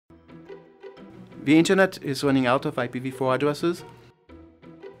The internet is running out of IPv4 addresses.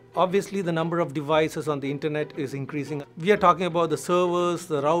 Obviously, the number of devices on the internet is increasing. We are talking about the servers,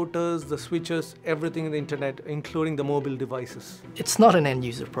 the routers, the switches, everything in the internet, including the mobile devices. It's not an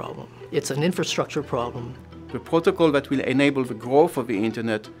end-user problem. It's an infrastructure problem. The protocol that will enable the growth of the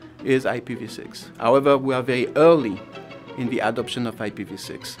internet is IPv6. However, we are very early in the adoption of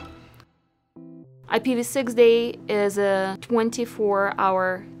IPv6. IPv6 Day is a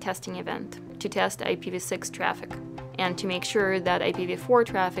 24-hour testing event to test IPv6 traffic and to make sure that IPv4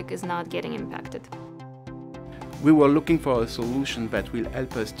 traffic is not getting impacted. We were looking for a solution that will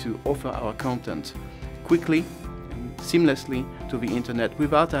help us to offer our content quickly and seamlessly to the internet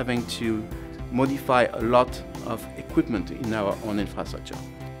without having to modify a lot of equipment in our own infrastructure.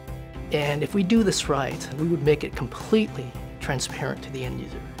 And if we do this right, we would make it completely transparent to the end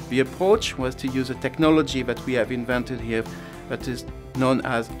user. The approach was to use a technology that we have invented here that is known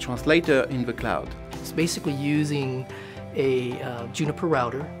as translator in the cloud. It's basically using a Juniper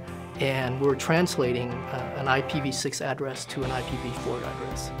router, and we're translating an IPv6 address to an IPv4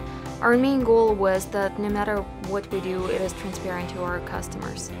 address. Our main goal was that no matter what we do, it is transparent to our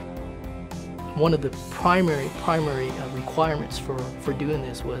customers. One of the primary requirements for doing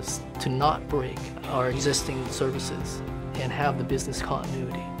this was to not break our existing services and have the business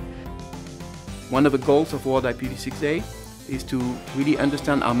continuity. One of the goals of World IPv6 Day is to really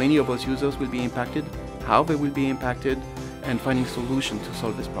understand how many of those users will be impacted, how they will be impacted, and finding solutions to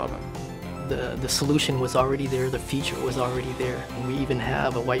solve this problem. The solution was already there, the feature was already there, and we even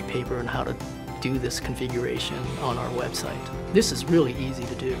have a white paper on how to do this configuration on our website. This is really easy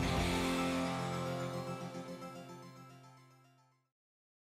to do.